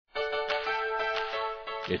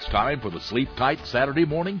It's time for the Sleep Tight Saturday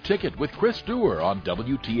Morning Ticket with Chris Dewar on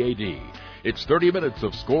WTAD. It's 30 minutes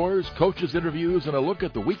of scores, coaches' interviews, and a look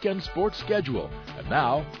at the weekend sports schedule. And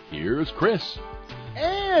now, here's Chris.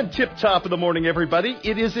 And tip-top of the morning, everybody.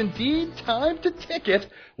 It is indeed time to ticket.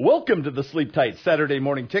 Welcome to the Sleep Tight Saturday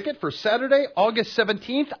Morning Ticket for Saturday, August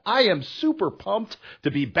 17th. I am super pumped to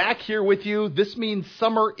be back here with you. This means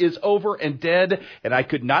summer is over and dead, and I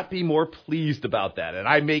could not be more pleased about that. And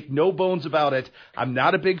I make no bones about it. I'm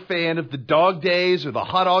not a big fan of the dog days or the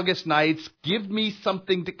hot August nights. Give me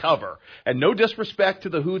something to cover. And no disrespect to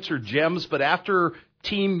the Hoots or Gems, but after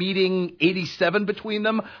team meeting 87 between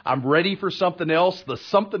them, I'm ready for something else. The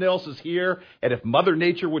something else is here, and if Mother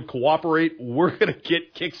Nature would cooperate, we're going to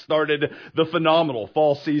get kick-started the phenomenal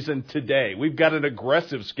fall season today. We've got an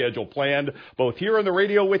aggressive schedule planned, both here on the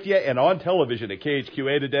radio with you and on television at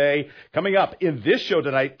KHQA today. Coming up in this show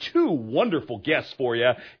tonight, two wonderful guests for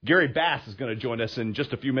you. Gary Bass is going to join us in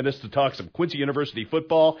just a few minutes to talk some Quincy University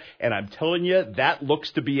football, and I'm telling you, that looks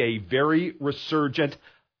to be a very resurgent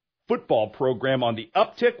football program on the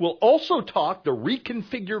uptick. We'll also talk the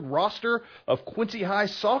reconfigured roster of Quincy High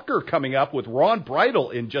soccer coming up with Ron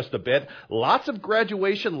Bridal in just a bit. Lots of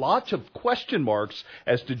graduation, lots of question marks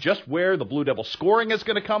as to just where the Blue Devil scoring is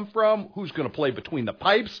going to come from, who's going to play between the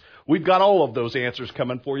pipes. We've got all of those answers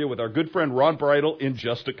coming for you with our good friend Ron Bridal in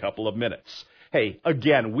just a couple of minutes. Hey,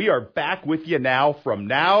 again, we are back with you now from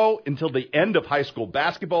now until the end of high school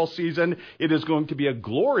basketball season. It is going to be a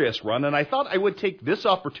glorious run, and I thought I would take this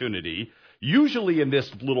opportunity. Usually in this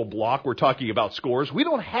little block, we're talking about scores. We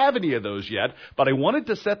don't have any of those yet, but I wanted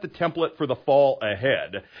to set the template for the fall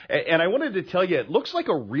ahead. And I wanted to tell you, it looks like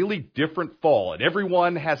a really different fall, and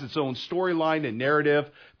everyone has its own storyline and narrative.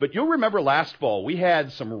 But you'll remember last fall, we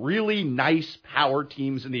had some really nice power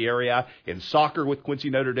teams in the area, in soccer with Quincy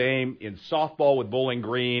Notre Dame, in softball with Bowling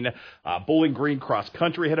Green. Bowling Green cross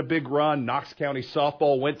country had a big run. Knox County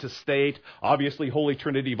softball went to state. Obviously, Holy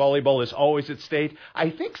Trinity volleyball is always at state. I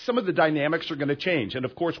think some of the dynamics are going to change. And,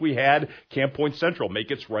 of course, we had Camp Point Central make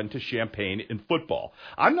its run to Champaign in football.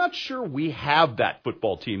 I'm not sure we have that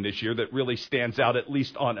football team this year that really stands out, at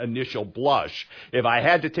least on initial blush. If I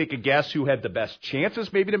had to take a guess who had the best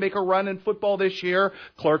chances maybe to make a run in football this year,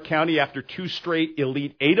 Clark County, after two straight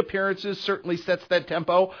Elite Eight appearances, certainly sets that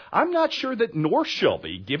tempo. I'm not sure that North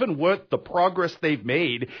Shelby, given what the progress they've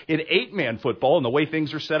made in eight-man football and the way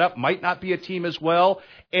things are set up, might not be a team as well.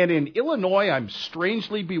 And in Illinois, I'm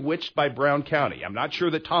strangely bewitched by Brown County. I'm not sure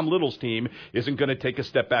that Tom Little's team isn't going to take a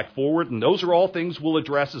step back forward, and those are all things we'll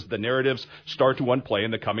address as the narratives start to unplay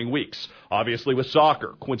in the coming weeks. Obviously, with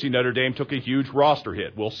soccer, Quincy Notre Dame took a huge roster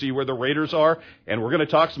hit. We'll see where the Raiders are, and we're going to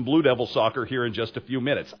talk some Blue Devil soccer here in just a few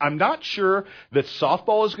minutes. I'm not sure that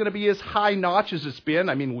softball is going to be as high-notch as it's been.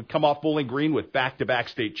 I mean, we come off Bowling Green with back-to-back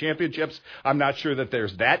state championships. I'm not sure that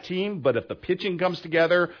there's that team, but if the pitching comes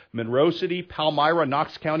together, Monroe City, Palmyra,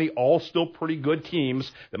 Knox County, all still pretty good teams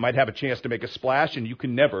that might have a chance to make a splash, and you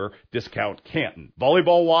can never discount Canton.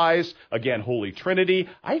 Volleyball-wise, again, Holy Trinity.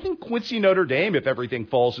 I think Quincy Notre Dame, if everything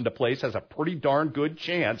falls into place, has a pretty darn good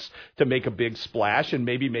chance to make a big splash and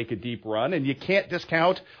maybe make a deep run. And you can't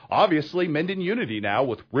discount, obviously, Menden Unity now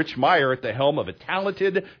with Rich Meyer at the helm of a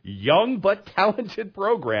talented, young but talented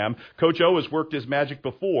program. Coach O has worked his magic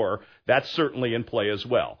before. That's certainly in play as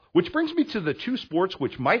well. Which brings me to the two sports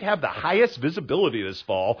which might have the highest visibility this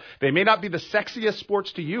fall. They may not be the sexiest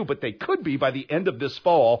sports to you, but they could be by the end of this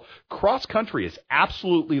fall. Cross country is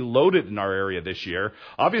absolutely loaded in our area this year.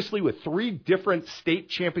 Obviously, with three different state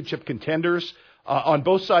championship contenders on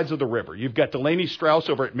both sides of the river. You've got Delaney Strauss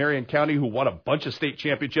over at Marion County, who won a bunch of state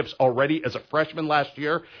championships already as a freshman last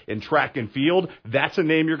year in track and field. That's a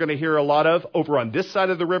name you're going to hear a lot of. Over on this side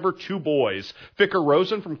of the river, two boys. Ficker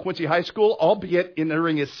Rosen from Quincy High School, albeit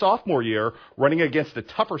entering his sophomore year, running against a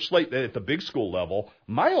tougher slate at the big school level.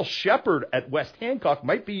 Miles Shepard at West Hancock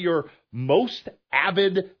might be your most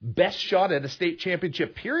avid, best shot at a state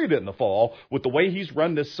championship period in the fall with the way he's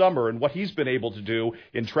run this summer and what he's been able to do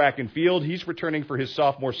in track and field. He's returning for his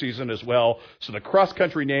sophomore season as well. So the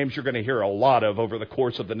cross-country names you're going to hear a lot of over the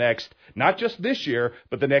course of the next, not just this year,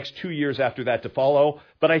 but the next 2 years after that to follow.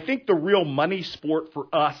 But I think the real money sport for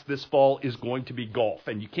us this fall is going to be golf.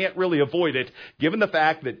 And you can't really avoid it given the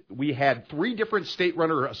fact that we had three different state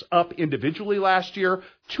runners up individually last year.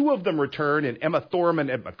 Two of them return in Emma Thorman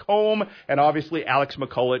at Macomb, and obviously Alex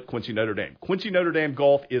McCullough at Quincy Notre Dame. Quincy Notre Dame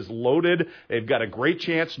golf is loaded. They've got a great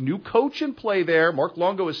chance. New coach in play there. Mark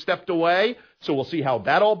Longo has stepped away, so we'll see how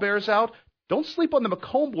that all bears out. Don't sleep on the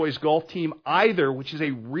Macomb boys golf team either, which is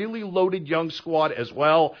a really loaded young squad as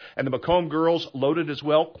well. And the Macomb girls loaded as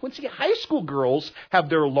well. Quincy High School girls have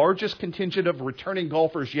their largest contingent of returning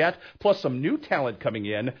golfers yet, plus some new talent coming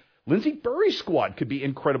in. Lindsay Burry's squad could be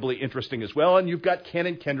incredibly interesting as well, and you've got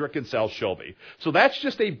Cannon Kendrick and Sal Shelby. So that's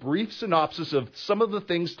just a brief synopsis of some of the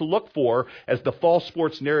things to look for as the fall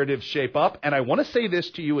sports narratives shape up, and I want to say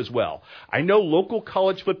this to you as well. I know local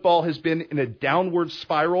college football has been in a downward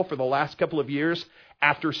spiral for the last couple of years.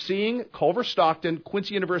 After seeing Culver Stockton,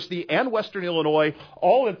 Quincy University, and Western Illinois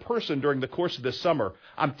all in person during the course of this summer,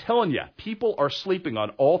 I'm telling you, people are sleeping on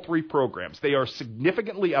all three programs. They are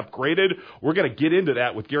significantly upgraded. We're going to get into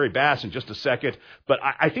that with Gary Bass in just a second. But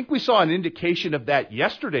I think we saw an indication of that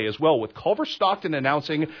yesterday as well, with Culver Stockton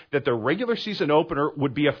announcing that their regular season opener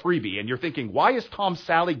would be a freebie. And you're thinking, why is Tom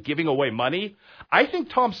Sally giving away money? I think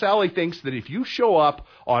Tom Sally thinks that if you show up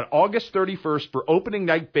on August 31st for opening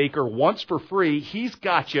night Baker once for free, he's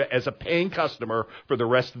got you as a paying customer for the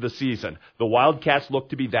rest of the season. The Wildcats look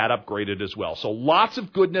to be that upgraded as well. So lots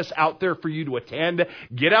of goodness out there for you to attend.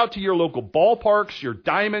 Get out to your local ballparks, your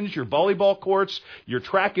diamonds, your volleyball courts, your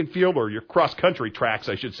track and field, or your cross-country tracks,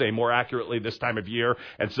 I should say more accurately this time of year,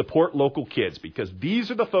 and support local kids, because these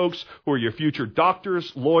are the folks who are your future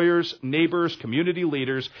doctors, lawyers, neighbors, community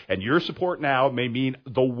leaders, and your support now may mean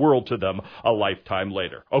the world to them a lifetime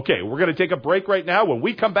later. Okay, we're going to take a break right now. When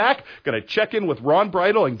we come back, going to check in with Ron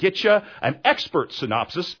Bridal and get you an expert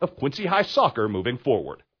synopsis of Quincy High soccer moving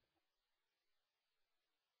forward.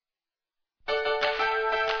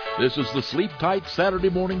 This is the Sleep Tight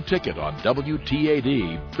Saturday Morning Ticket on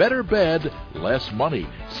WTAD. Better bed, less money.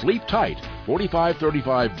 Sleep Tight,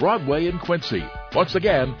 4535 Broadway in Quincy. Once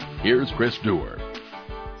again, here's Chris Dewar.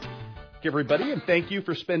 Everybody, and thank you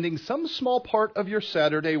for spending some small part of your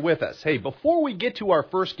Saturday with us. Hey, before we get to our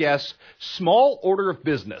first guest, small order of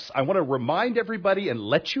business. I want to remind everybody and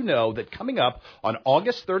let you know that coming up on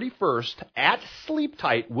August 31st at Sleep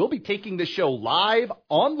Tight, we'll be taking the show live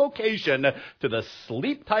on location to the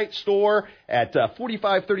Sleep Tight store at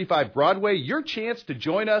 4535 Broadway. Your chance to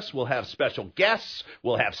join us. We'll have special guests.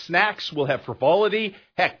 We'll have snacks. We'll have frivolity.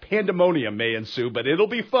 Heck, pandemonium may ensue, but it'll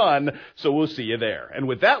be fun, so we'll see you there. And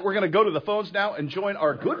with that, we're going to go to the phones now and join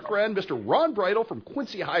our good friend, Mr. Ron Bridal from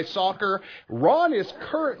Quincy High Soccer. Ron is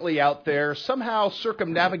currently out there somehow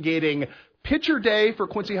circumnavigating Pitcher Day for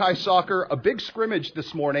Quincy High Soccer, a big scrimmage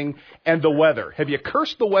this morning, and the weather. Have you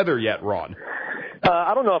cursed the weather yet, Ron?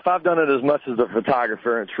 I don't know if I've done it as much as the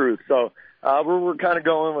photographer, in truth. So we're kind of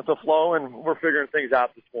going with the flow, and we're figuring things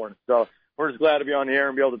out this morning. So we're just glad to be on the air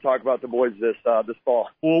and be able to talk about the boys this fall.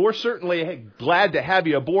 Well, we're certainly glad to have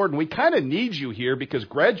you aboard, and we kind of need you here because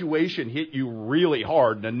graduation hit you really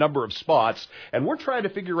hard in a number of spots, and we're trying to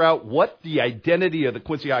figure out what the identity of the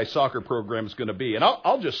Quincy High soccer program is going to be. And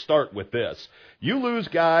I'll just start with this. You lose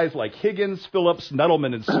guys like Higgins, Phillips,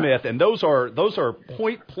 Nuttleman, and Smith, and those are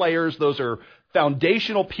point players. Those are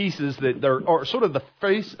foundational pieces that are sort of the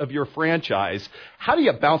face of your franchise. How do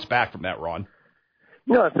you bounce back from that, Ron?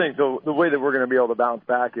 I think the way that we're going to be able to bounce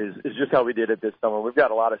back is just how we did it this summer. We've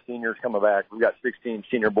got a lot of seniors coming back. We've got 16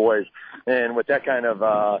 senior boys. And with that kind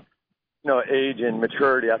of, age and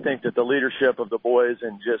maturity, I think that the leadership of the boys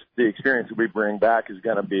and just the experience that we bring back is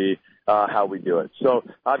going to be how we do it. So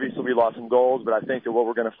obviously we lost some goals, but I think that what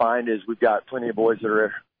we're going to find is we've got plenty of boys that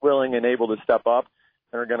are willing and able to step up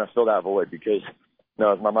and are going to fill that void because,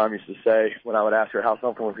 as my mom used to say when I would ask her how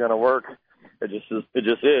something was going to work, it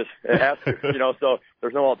just is. It has to, so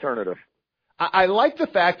there's no alternative. I like the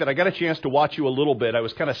fact that I got a chance to watch you a little bit. I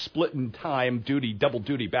was kind of splitting time, double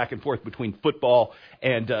duty, back and forth between football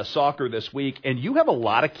and soccer this week. And you have a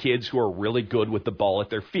lot of kids who are really good with the ball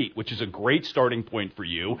at their feet, which is a great starting point for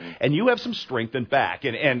you. And you have some strength in back.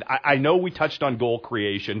 And I know we touched on goal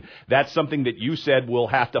creation. That's something that you said will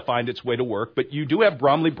have to find its way to work. But you do have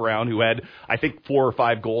Bromley Brown, who had, I think, 4 or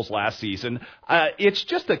 5 goals last season. It's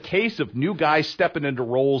just a case of new guys stepping into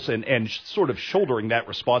roles and sort of shouldering that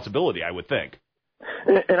responsibility, I would think.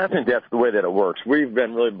 And I think that's the way that it works. We've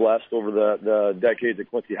been really blessed over the decades that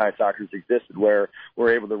Quincy High Soccer's existed where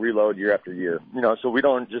we're able to reload year after year. So we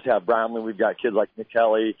don't just have Brownlee. We've got kids like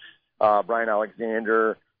McKelly, Brian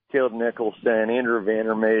Alexander, Caleb Nicholson, Andrew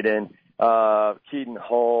Vandermaiden, Keaton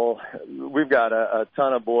Hull. We've got a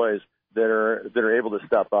ton of boys that are able to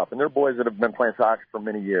step up. And they're boys that have been playing soccer for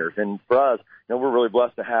many years. And for us, we're really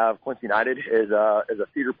blessed to have Quincy United as a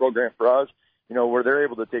feeder program for us. Where they're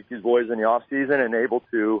able to take these boys in the off season and able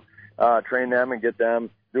to train them and get them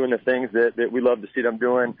doing the things that we love to see them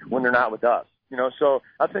doing when they're not with us. So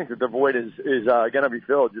I think that the void is going to be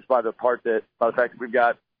filled just by the fact that we've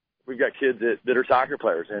got kids that are soccer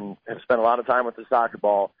players and have spent a lot of time with the soccer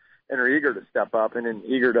ball and are eager to step up and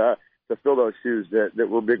eager to fill those shoes that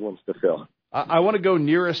were big ones to fill. I want to go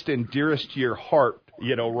nearest and dearest to your heart,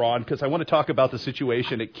 Ron, because I want to talk about the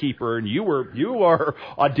situation at keeper. And you are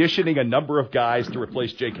auditioning a number of guys to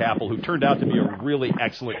replace Jake Happel, who turned out to be a really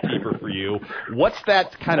excellent keeper for you. What's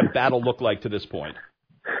that kind of battle look like to this point?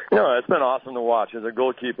 It's been awesome to watch. As a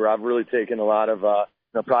goalkeeper, I've really taken a lot of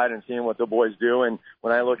pride in seeing what the boys do. And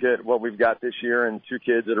when I look at what we've got this year and two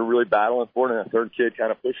kids that are really battling for it and a third kid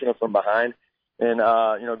kind of pushing us from behind, and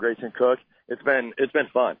Grayson Cook, it's been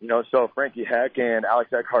fun. So Frankie Heck and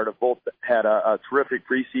Alex Eckhart have both had a terrific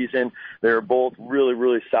preseason. They're both really,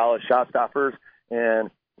 really solid shot stoppers, and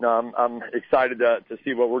I'm excited to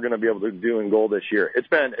see what we're going to be able to do in goal this year. It's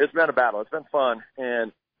been a battle. It's been fun,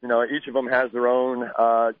 and each of them has their own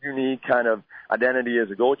unique kind of identity as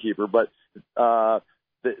a goalkeeper, but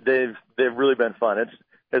they've really been fun.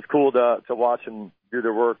 It's cool to watch them do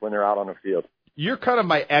their work when they're out on the field. You're kind of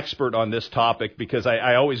my expert on this topic because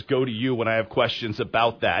I always go to you when I have questions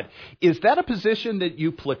about that. Is that a position that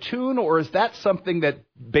you platoon, or is that something that,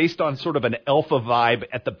 based on sort of an alpha vibe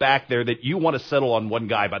at the back there, that you want to settle on one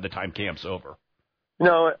guy by the time camp's over?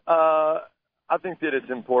 I think that it's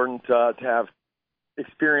important to have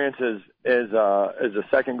experience as a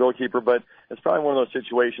second goalkeeper, but it's probably one of those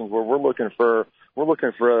situations where we're looking for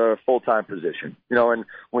a full-time position, and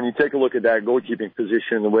when you take a look at that goalkeeping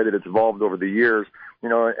position and the way that it's evolved over the years,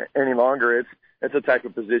 any longer it's a type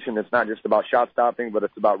of position that's not just about shot stopping, but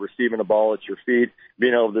it's about receiving the ball at your feet,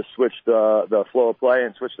 being able to switch the flow of play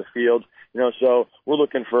and switch the field, so we're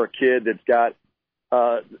looking for a kid that's got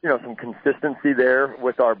some consistency there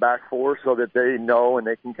with our back four so that they know and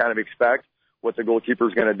they can kind of expect what the goalkeeper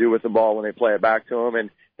is going to do with the ball when they play it back to them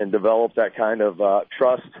and develop that kind of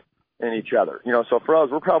trust in each other. So for us,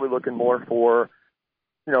 we're probably looking more for,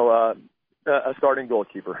 a starting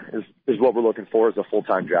goalkeeper is what we're looking for as a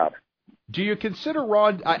full-time job. Do you consider,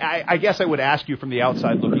 Ron, I guess I would ask you from the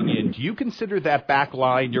outside looking in, do you consider that back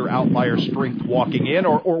line your outlier strength walking in,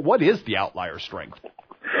 or what is the outlier strength?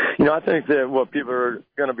 I think that what people are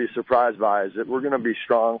going to be surprised by is that we're going to be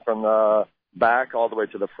strong from the back all the way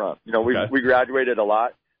to the front. We graduated a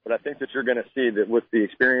lot, but I think that you're going to see that with the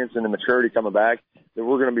experience and the maturity coming back, that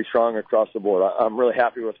we're going to be strong across the board. I'm really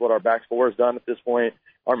happy with what our back four has done at this point.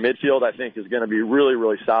 Our midfield, I think, is going to be really,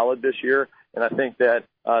 really solid this year, and I think that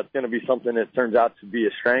it's going to be something that turns out to be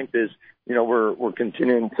a strength. Is we're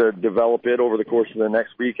continuing to develop it over the course of the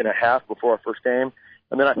next week and a half before our first game.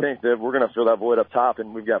 And then I think that we're going to fill that void up top,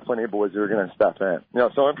 and we've got plenty of boys that are going to step in.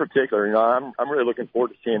 So in particular, I'm really looking forward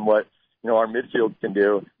to seeing what our midfield can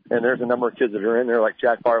do. And there's a number of kids that are in there, like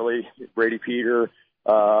Jack Farley, Brady Peter,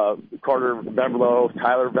 Carter Vemberlo,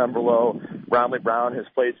 Tyler Vemberlo, Brownlee Brown has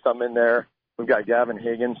played some in there. We've got Gavin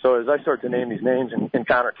Higgins. So as I start to name these names, and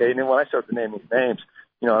Connor Caden, when I start to name these names,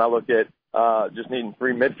 and I look at just needing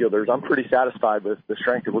three midfielders, I'm pretty satisfied with the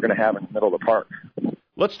strength that we're going to have in the middle of the park.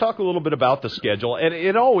 Let's talk a little bit about the schedule. And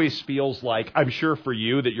it always feels like, I'm sure for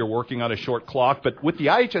you, that you're working on a short clock. But with the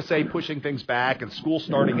IHSA pushing things back and school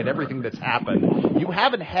starting and everything that's happened, you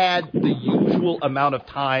haven't had the usual amount of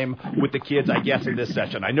time with the kids, I guess, in this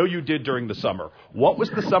session. I know you did during the summer. What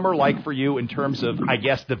was the summer like for you in terms of, I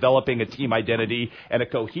guess, developing a team identity and a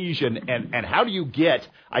cohesion? And how do you get,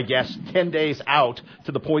 I guess, 10 days out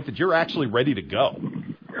to the point that you're actually ready to go?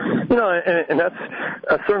 And that's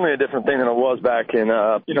certainly a different thing than it was back in,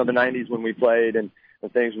 the 90s when we played and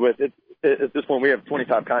things with it. At this point, we have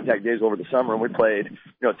 25 contact days over the summer, and we played,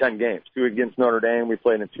 10 games, 2 against Notre Dame. We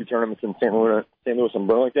played in 2 tournaments in St. Louis and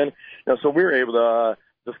Burlington. So we were able to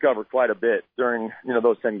discover quite a bit during,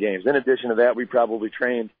 those 10 games. In addition to that, we probably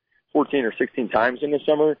trained 14 or 16 times in the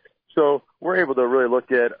summer. So we're able to really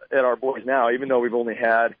look at our boys now, even though we've only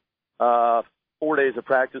had 4 days of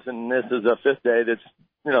practice, and this is a 5th day that's,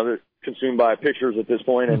 they're consumed by pictures at this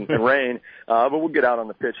point and rain. But we'll get out on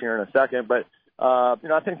the pitch here in a second. But,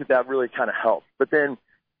 I think that really kind of helps. But then,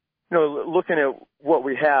 looking at what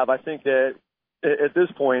we have, I think that at this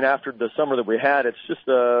point, after the summer that we had, it's just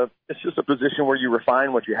a position where you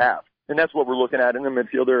refine what you have. And that's what we're looking at in the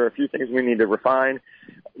midfield. There are a few things we need to refine.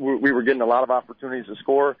 We were getting a lot of opportunities to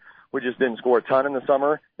score. We just didn't score a ton in the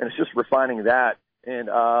summer. And it's just refining that and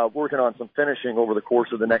working on some finishing over the course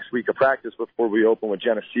of the next week of practice before we open with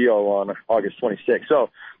Geneseo on August 26th.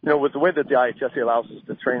 So, with the way that the IHSA allows us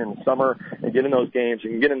to train in the summer and get in those games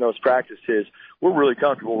and get in those practices, we're really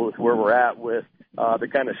comfortable with where we're at with the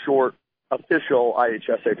kind of short official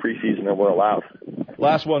IHSA preseason that we're allowed.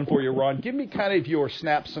 Last one for you, Ron. Give me kind of your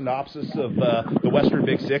snap synopsis of the Western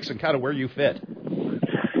Big Six and kind of where you fit.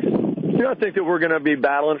 I think that we're going to be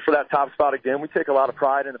battling for that top spot again. We take a lot of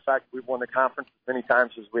pride in the fact that we've won the conference as many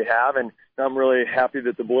times as we have, and I'm really happy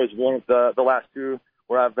that the boys won it the last two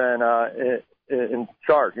where I've been in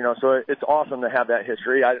charge. So it's awesome to have that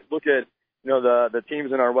history. I look at the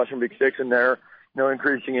teams in our Western Big Six, and they're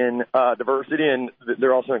increasing in diversity, and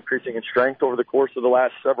they're also increasing in strength over the course of the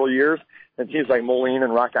last several years. And teams like Moline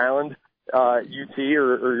and Rock Island, UT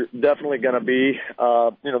are definitely going to be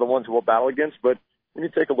the ones who we'll battle against, but when you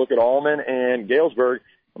take a look at Allman and Galesburg,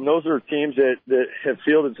 those are teams that have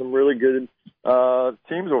fielded some really good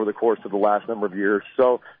teams over the course of the last number of years.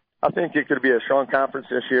 So I think it could be a strong conference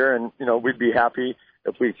this year, and, we'd be happy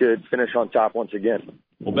if we could finish on top once again.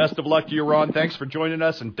 Well, best of luck to you, Ron. Thanks for joining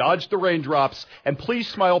us, and dodge the raindrops, and please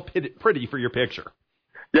smile pretty for your picture.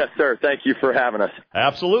 Yes, sir. Thank you for having us.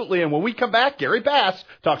 Absolutely. And when we come back, Gary Bass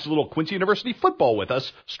talks a little Quincy University football with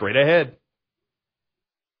us straight ahead.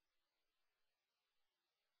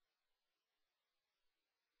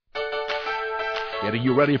 Getting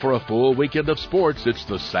you ready for a full weekend of sports, it's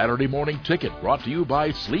the Saturday Morning Ticket, brought to you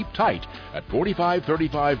by Sleep Tight at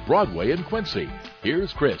 4535 Broadway in Quincy.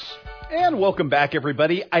 Here's Chris. And welcome back,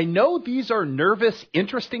 everybody. I know these are nervous,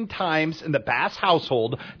 interesting times in the Bass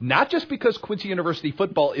household, not just because Quincy University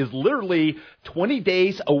football is literally 20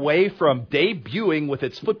 days away from debuting with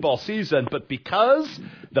its football season, but because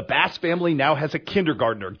the Bass family now has a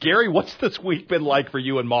kindergartner. Gary, what's this week been like for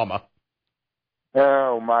you and Mama?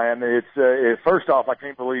 Oh, man. It's first off, I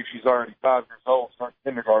can't believe she's already 5 years old, starting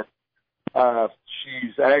kindergarten.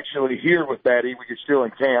 She's actually here with Daddy. We get still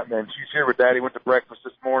in camp, and she's here with Daddy. Went to breakfast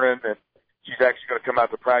this morning, and she's actually going to come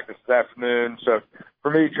out to practice this afternoon. So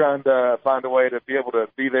for me, trying to find a way to be able to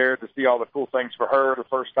be there to see all the cool things for her the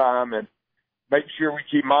first time, and make sure we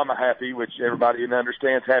keep Mama happy, which everybody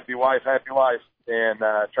understands, happy wife, and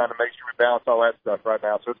trying to make sure we balance all that stuff right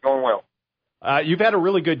now. So it's going well. You've had a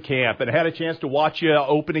really good camp, and I had a chance to watch you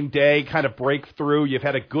opening day kind of break through. You've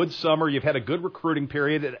had a good summer. You've had a good recruiting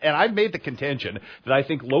period, and I've made the contention that I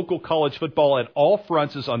think local college football at all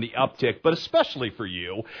fronts is on the uptick, but especially for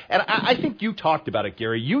you. And I think you talked about it,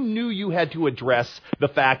 Gary. You knew you had to address the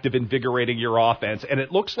fact of invigorating your offense, and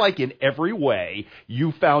it looks like in every way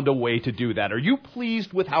you found a way to do that. Are you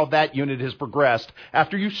pleased with how that unit has progressed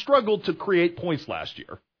after you struggled to create points last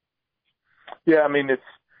year? Yeah, I mean,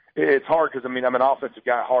 it's hard because, I'm an offensive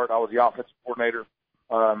guy at heart. I was the offensive coordinator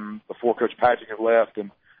before Coach Patrick had left,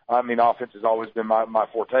 and, offense has always been my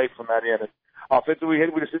forte from that end. And offensively,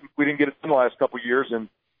 we didn't get it in the last couple of years, and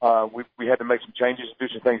we had to make some changes and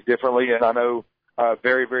do some things differently. And I know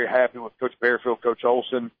very, very happy with Coach Bearfield, Coach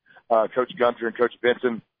Olson, Coach Gunter, and Coach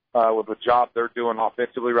Benson with the job they're doing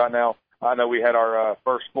offensively right now. I know we had our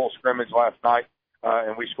first full scrimmage last night,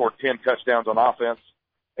 and we scored 10 touchdowns on offense.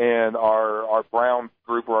 And our Brown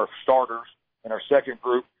group, or our starters, and our second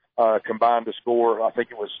group combined to score, I think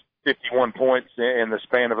it was 51 points in the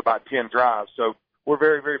span of about 10 drives. So we're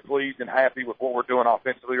very, very pleased and happy with what we're doing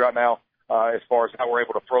offensively right now as far as how we're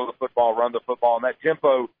able to throw the football, run the football. And that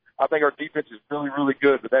tempo, I think our defense is really, really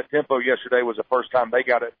good. But that tempo yesterday was the first time they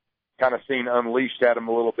got it kind of seen unleashed at them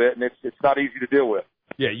a little bit, and it's not easy to deal with.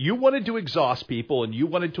 Yeah, you wanted to exhaust people, and you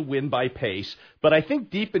wanted to win by pace, but I think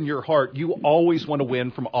deep in your heart, you always want to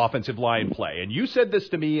win from offensive line play. And you said this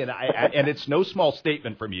to me, and and it's no small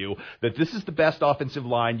statement from you, that this is the best offensive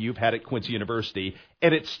line you've had at Quincy University,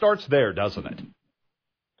 and it starts there, doesn't it?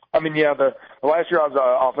 Yeah, the last year I was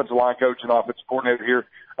an offensive line coach and offensive coordinator here.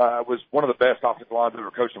 Was one of the best offensive lines I've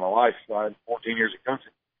ever coached in my life, 14 years of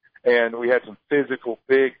coaching. And we had some physical,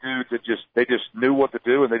 big dudes that they just knew what to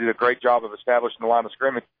do, and they did a great job of establishing the line of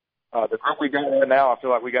scrimmage. The group we got right now, I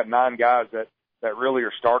feel like we got 9 guys that really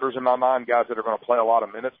are starters in my mind, guys that are going to play a lot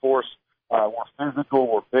of minutes for us. We're physical,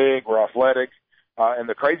 we're big, we're athletic. And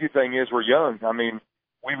the crazy thing is we're young.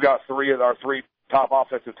 We've got 3 of our 3 top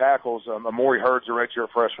offensive tackles. Amori Hurd's a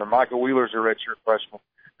redshirt freshman. Michael Wheeler's a redshirt freshman.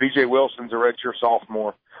 B.J. Wilson's a redshirt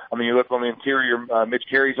sophomore. You look on the interior, Mitch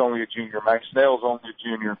Carey's only a junior. Max Snell's only a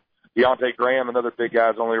junior. Deontay Graham, another big guy,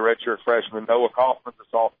 is only a redshirt freshman. Noah Kaufman's a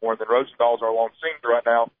sophomore. And then Rosenthal's our lone senior right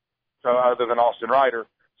now, so other than Austin Ryder.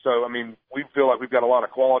 So, we feel like we've got a lot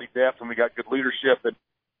of quality depth, and we got good leadership, and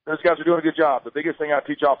those guys are doing a good job. The biggest thing I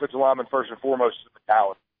teach offensive linemen first and foremost is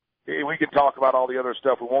mentality. We can talk about all the other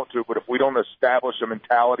stuff we want to, but if we don't establish a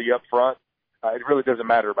mentality up front, it really doesn't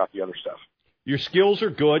matter about the other stuff. Your skills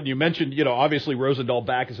are good. You mentioned, obviously Rosendahl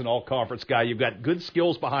back as an all-conference guy. You've got good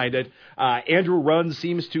skills behind it. Andrew Runn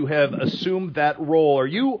seems to have assumed that role. Are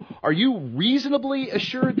you reasonably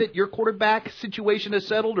assured that your quarterback situation is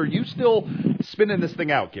settled, or are you still spinning this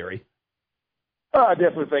thing out, Gary? I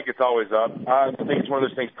definitely think it's always up. I think it's one of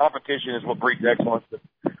those things. Competition is what breeds excellence.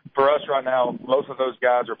 for us right now, most of those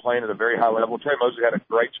guys are playing at a very high level. Trey Mosley had a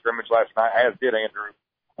great scrimmage last night, as did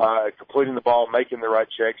Andrew, completing the ball, making the right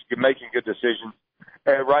checks, making good decisions.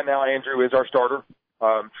 And right now, Andrew is our starter.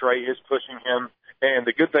 Trey is pushing him. And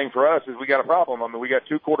the good thing for us is we got a problem. I mean, we got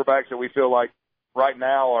two quarterbacks that we feel like right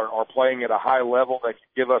now are playing at a high level that can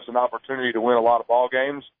give us an opportunity to win a lot of ball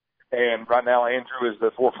games. And right now, Andrew is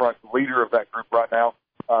the forefront leader of that group right now.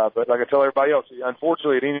 But like I tell everybody else,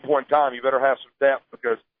 unfortunately, at any point in time, you better have some depth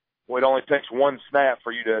because it only takes one snap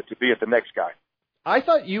for you to be at the next guy. I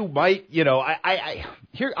thought you might, I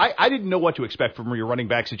didn't know what to expect from your running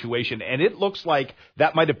back situation, and it looks like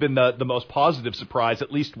that might have been the most positive surprise,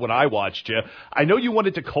 at least when I watched you. I know you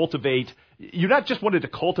not just wanted to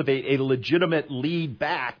cultivate a legitimate lead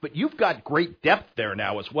back, but you've got great depth there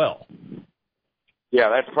now as well. Yeah,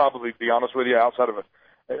 that's probably, to be honest with you,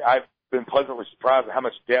 I've been pleasantly surprised at how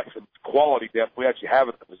much depth and quality depth we actually have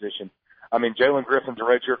at the position. I mean, Jalen Griffin's a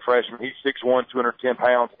redshirt freshman. He's 6'1", 210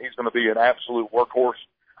 pounds. He's going to be an absolute workhorse.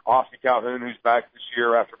 Austin Calhoun, who's back this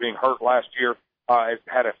year after being hurt last year, has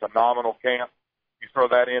had a phenomenal camp. You throw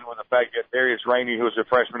that in with the fact that Darius Rainey, who was a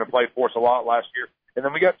freshman and played for us a lot last year. And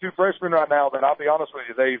then we got two freshmen right now that I'll be honest with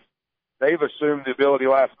you, they've assumed the ability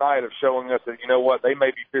last night of showing us that, you know what, they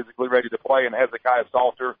may be physically ready to play. And Hezekiah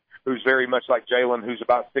Salter, who's very much like Jalen, who's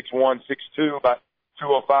about 6'1", 6'2", about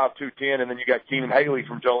 205, 210, and then you got Keenan Haley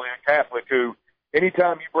from Joliet Catholic, who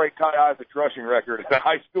anytime you break Ty Isaac's rushing record at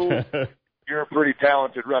high school, you're a pretty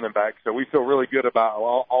talented running back. So we feel really good about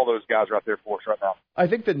all those guys right there for us right now. I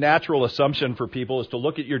think the natural assumption for people is to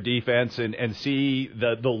look at your defense and see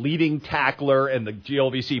the leading tackler and the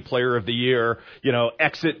GLVC Player of the Year,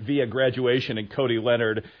 exit via graduation and Cody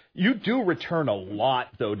Leonard. You do return a lot,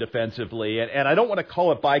 though, defensively, and I don't want to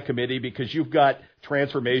call it by committee because you've got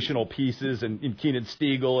transformational pieces in Keenan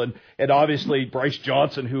Stiegel and obviously Bryce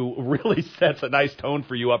Johnson, who really sets a nice tone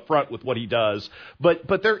for you up front with what he does.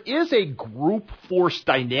 But there is a group force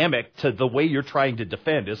dynamic to the way you're trying to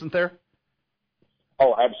defend, isn't there?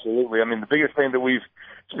 Oh, absolutely. I mean, the biggest thing that we've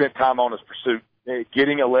spent time on is pursuit,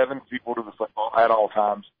 getting 11 people to the football at all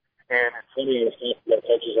times. And it's funny, I was talking to our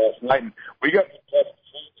coaches last night, and we got some tough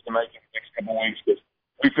decisions to make in the next couple of weeks because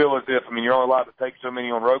we feel as if, you're only allowed to take so many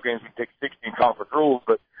on road games. We take 60 in conference rules,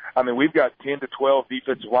 but, we've got 10 to 12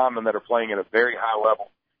 defensive linemen that are playing at a very high level.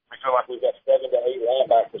 We feel like we've got 7 to 8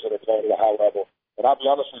 linebackers that are playing at a high level. And I'll be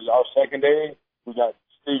honest with you, our secondary, we got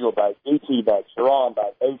Stiegel back, DT back, Sharon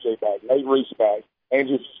back, OJ back, Nate Reese back,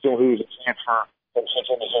 Andrew Still, who's a transfer from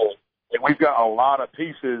Central Missouri. And we've got a lot of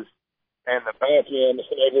pieces and the back end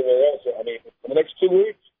and everywhere else. For the next 2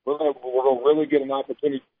 weeks, we're gonna really get an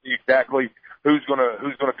opportunity to see exactly who's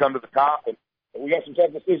gonna come to the top. And we got some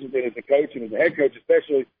tough decisions as a coach and as a head coach,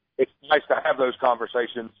 especially. It's nice to have those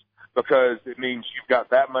conversations because it means you've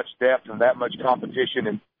got that much depth and that much competition.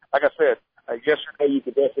 And like I said, yesterday you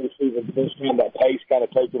could definitely see the first time that pace kind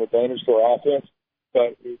of taking advantage to our offense.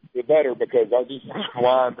 But it's better because our defensive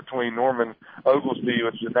line between Norman Oglesby,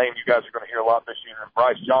 which is a name you guys are going to hear a lot this year, and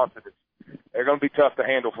Bryce Johnson, they're going to be tough to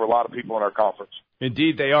handle for a lot of people in our conference.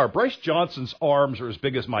 Indeed, they are. Bryce Johnson's arms are as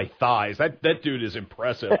big as my thighs. That dude is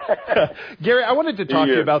impressive. Gary, I wanted to talk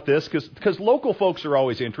to you about this because local folks are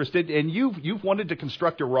always interested, and you've wanted to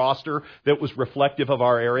construct a roster that was reflective of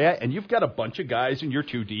our area, and you've got a bunch of guys in your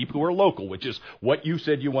two deep who are local, which is what you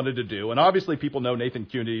said you wanted to do. And obviously, people know Nathan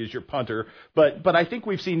Cuney is your punter, but I think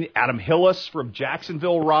we've seen Adam Hillis from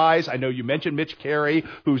Jacksonville rise. I know you mentioned Mitch Carey,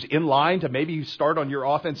 who's in line to maybe start on your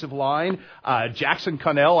offensive line. Jackson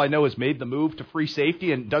Connell, I know, has made the move to free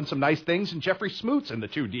safety and done some nice things, and Jeffrey Smoot's in the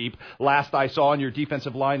two deep last I saw on your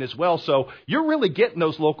defensive line as well. So you're really getting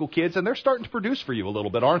those local kids, and they're starting to produce for you a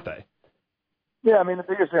little bit, aren't they? Yeah, the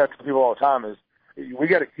biggest thing I tell people all the time is we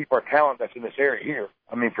got to keep our talent that's in this area here.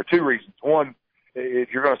 For two reasons. One, if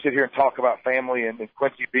you're going to sit here and talk about family and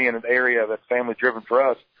Quincy being an area that's family-driven for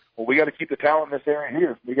us, well, we got to keep the talent in this area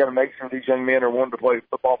here. We got to make sure these young men are wanting to play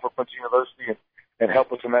football for Quincy University and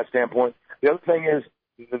help us from that standpoint. The other thing is,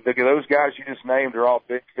 those guys you just named are all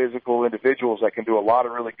big physical individuals that can do a lot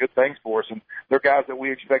of really good things for us, and they're guys that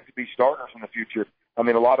we expect to be starters in the future. A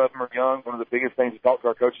lot of them are young. One of the biggest things to talk to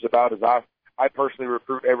our coaches about is I personally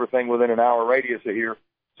recruit everything within an hour radius of here.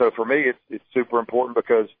 So for me, it's super important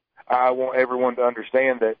because I want everyone to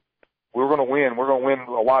understand that we're going to win. We're going to win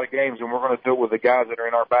a lot of games, and we're going to do it with the guys that are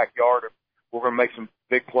in our backyard. We're going to make some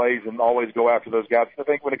big plays and always go after those guys. I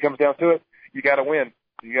think when it comes down to it, you got to win.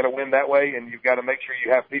 You got to win that way, and you've got to make sure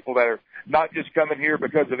you have people that are not just coming here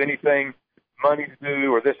because of anything, money to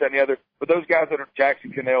do or this, that, and the other, but those guys that are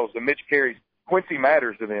Jackson Cannells, the Mitch Careys, Quincy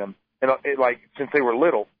matters to them, and since they were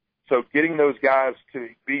little. So getting those guys to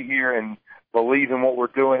be here and believe in what we're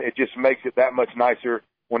doing, it just makes it that much nicer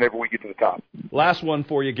whenever we get to the top. Last one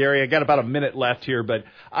for you, Gary. I got about a minute left here, but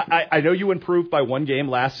I know you improved by one game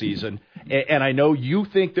last season, and I know you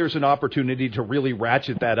think there's an opportunity to really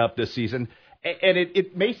ratchet that up this season. And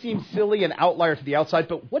it may seem silly and outlier to the outside,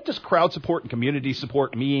 but what does crowd support and community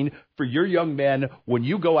support mean for your young men when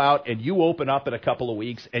you go out and you open up in a couple of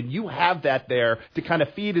weeks and you have that there to kind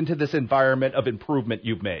of feed into this environment of improvement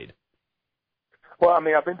you've made? Well, I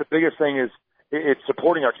mean, I think the biggest thing is it's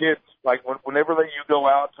supporting our kids. Like whenever you go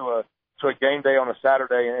out to a game day on a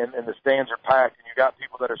Saturday and the stands are packed and you got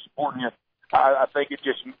people that are supporting you, I think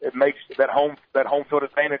it makes that home field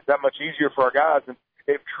advantage that much easier for our guys, and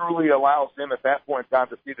it truly allows them at that point in time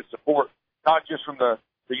to see the support, not just from the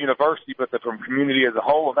university, but from community as a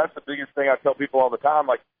whole. And that's the biggest thing I tell people all the time.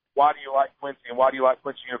 Like, why do you like Quincy and why do you like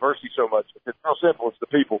Quincy University so much? It's real simple. It's the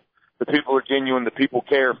people. The people are genuine. The people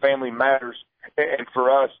care. Family matters. And for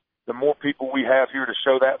us, the more people we have here to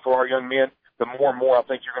show that for our young men, the more and more I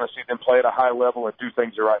think you're going to see them play at a high level and do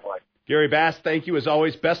things the right way. Gary Bass, thank you as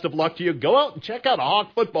always. Best of luck to you. Go out and check out a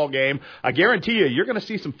Hawk football game. I guarantee you're going to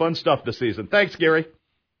see some fun stuff this season. Thanks, Gary.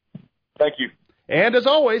 Thank you. And as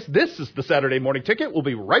always, this is the Saturday Morning Ticket. We'll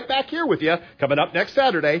be right back here with you coming up next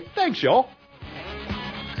Saturday. Thanks, y'all.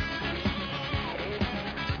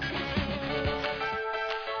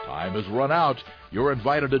 Time has run out. You're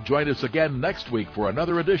invited to join us again next week for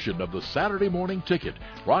another edition of the Saturday Morning Ticket,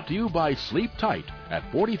 brought to you by Sleep Tight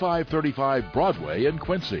at 4535 Broadway in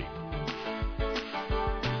Quincy.